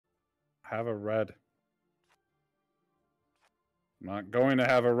have a red. I'm not going to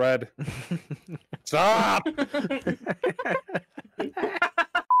have a red. Stop!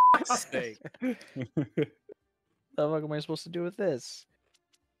 Snake. The fuck am I supposed to do with this?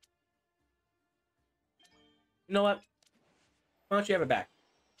 You know what? Why don't you have it back?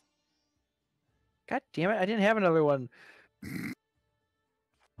 God damn it! I didn't have another one.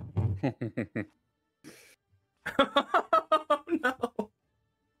 Oh, no.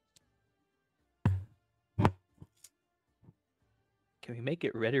 Can we make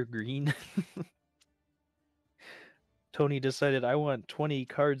it red or green? Tony decided I want 20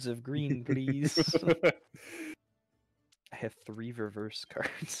 cards of green, please. I have 3 reverse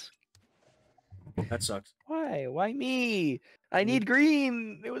cards. That sucks. Why? Why me? I need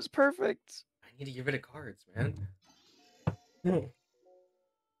green. It was perfect. I need to get rid of cards, man.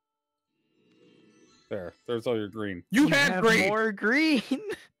 There's all your green. You had have green! more green.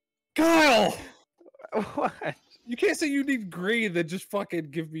 Kyle! What? You can't say you need green, then just fucking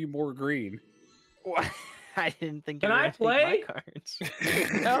give me more green. What? I didn't think. Can you were I gonna take play? my cards?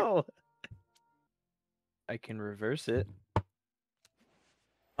 No. I can reverse it.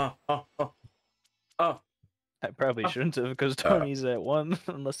 Oh. I probably shouldn't have because Tony's at 1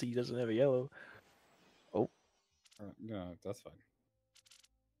 unless he doesn't have a yellow. No, that's fine.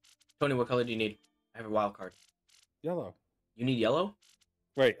 Tony, what color do you need? I have a wild card. Yellow. You need yellow?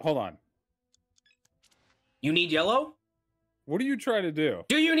 Wait, hold on. You need yellow? What are you trying to do?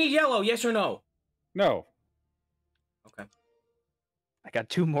 Do you need yellow? Yes or no? No. Okay. I got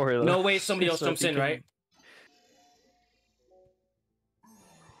 2 more of those. No way somebody else So jumps if you in, can- right?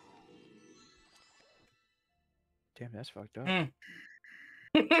 Damn, that's fucked up.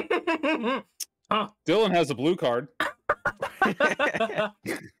 Dylan has a blue card.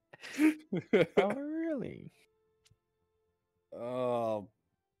 Oh, really? Oh,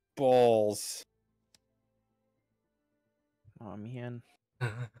 balls. Oh, man. I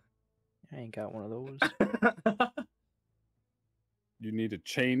ain't got one of those. You need to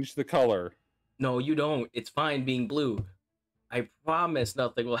change the color. No, you don't. It's fine being blue. I promise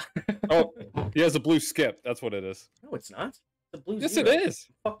nothing will. Oh, he has a blue skip. That's what it is. No, it's not. The blue. Yes, zero. it is.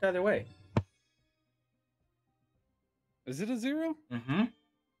 Fucked either way. Is it a 0? Mm-hmm.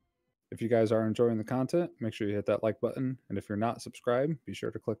 If you guys are enjoying the content, make sure you hit that like button. And if you're not subscribed, be sure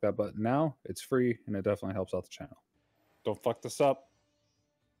to click that button now. It's free and it definitely helps out the channel. Don't fuck this up.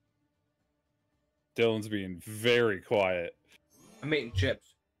 Dylan's being very quiet. I'm eating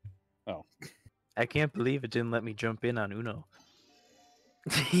chips. Oh. I can't believe it didn't let me jump in on Uno.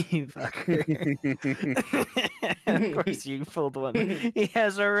 You fucker. Of course you pulled one. He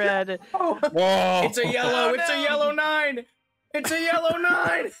has a red. Oh, Whoa! it's a yellow. Oh, It's a no. yellow 9. It's a yellow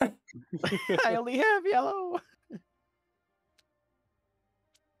 9. I only have yellow.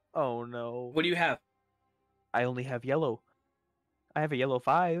 Oh no. What do you have? I only have yellow. I have a yellow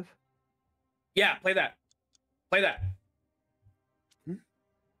 5. Yeah, play that. Play that.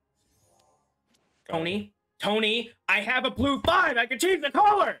 Tony, I have a blue 5. I can change the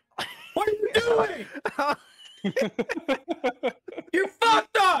color. What are you doing? You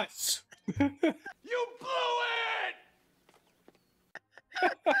fucked us. You blew it.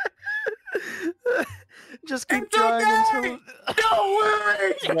 Just keep It's drawing okay! until. Don't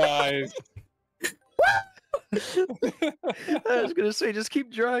worry. Nice. I was gonna say, just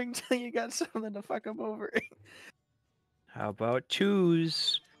keep drawing until you got something to fuck them over. How about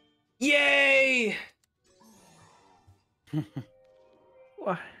choose? Yay.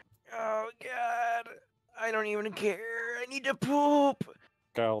 What? Oh god, I don't even care. I need to poop.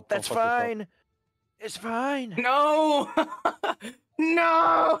 Kyle, don't That's fuck this up. fine. It's fine. No.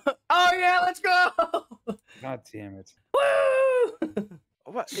 No. Oh yeah, let's go. God damn it. Woo.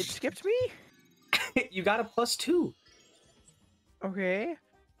 What? It skipped me? You got a +2. Okay.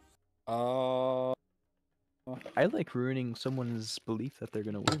 Uh, I like ruining someone's belief that they're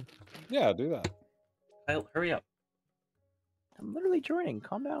gonna win. yeah, do that. Kyle, hurry up. I'm literally joining.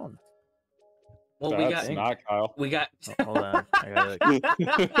 Calm down. Well, That's got- not Kyle. we got. Oh, hold on. I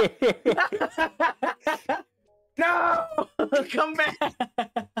gotta. No! Come back!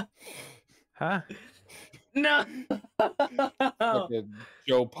 Huh? No! Fucking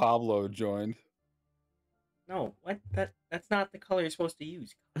Joe Pablo joined. No, what? That's not the color you're supposed to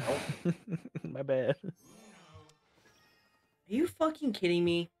use. Kyle. My bad. Are you fucking kidding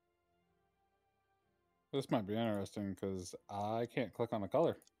me? This might be interesting because I can't click on a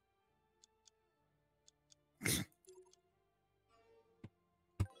color.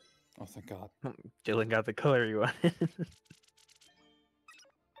 Oh, thank God. Dylan got the color you wanted.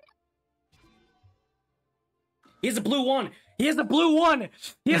 He has a blue 1. He has the blue one.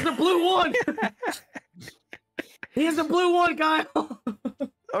 He has the blue one. He has the blue one, Kyle.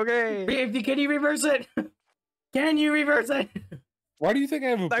 Okay. Can you reverse it? Can you reverse it? Why do you think I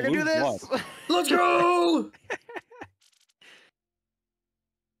have a I can blue do this. one? Let's go.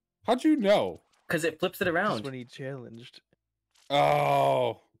 How'd you know? Because it flips it That's around. when he challenged.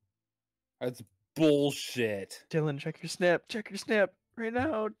 Oh, that's bullshit. Dylan, check your snap. Check your snap right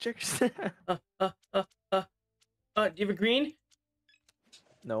now. Check your snap. Do you have a green?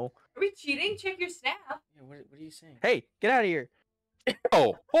 No. Are we cheating? Check your snap. Yeah, what are you saying? Hey, get out of here.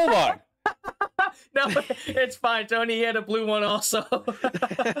 Oh, hold on. No, it's fine, Tony. He had a blue one also.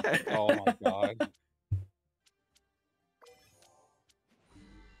 Oh my god.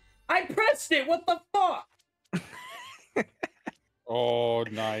 I pressed it. What the fuck? Oh,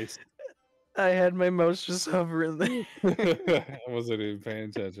 nice. I had my mouse just hovering there. I wasn't even paying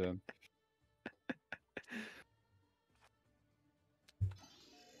attention.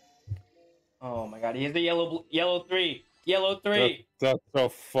 Oh my god, he has the yellow three. Yellow three. That's so No,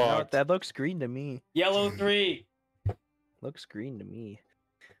 fucked. that looks green to me. Yellow three. Looks green to me.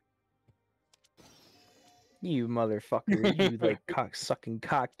 You motherfucker. You like cock sucking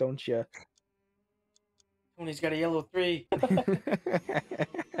cock, don't you? Tony's got a yellow three.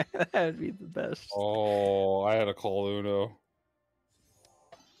 That'd be the best. Oh, I had to call Uno.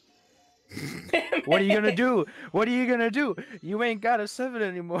 What are you gonna do? What are you gonna do? You ain't got a 7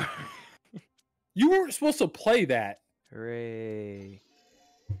 anymore. You weren't supposed to play that. Hooray.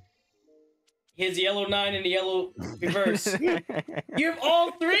 He has the yellow 9 and the yellow reverse. You have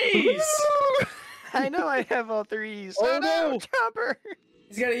all threes. I know I have all threes. Oh, no, no. Chopper.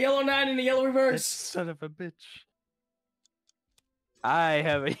 He's got a yellow 9 and a yellow This reverse. son of a bitch. I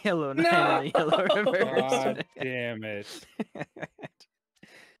have a yellow 9 No. and a yellow reverse. God damn it.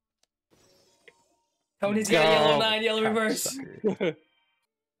 Tony's got a yellow Go. 9, yellow reverse. Cocksucker.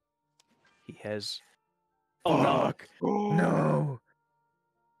 He has. Oh no. Fuck. No.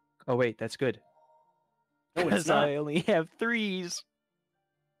 Oh wait, that's good. No, it's Because not. I only have threes.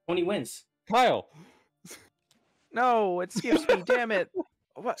 Tony wins. Kyle. No, it skips me. Damn it.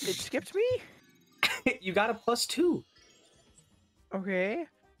 What? It skipped me? You got a +2. Okay.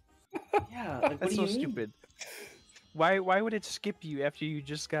 Yeah, like, what That's do so you mean? stupid. Why would it skip you after you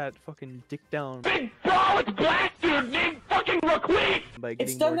just got fucking dick down? Big bro, it's black, dude. Big fucking requeen. By It's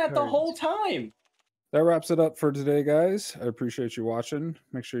getting done more that the cards? whole time. That wraps it up for today, guys. I appreciate you watching.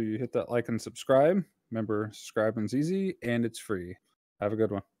 Make sure you hit that like and subscribe. Remember, subscribing's easy and it's free. Have a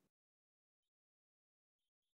good one.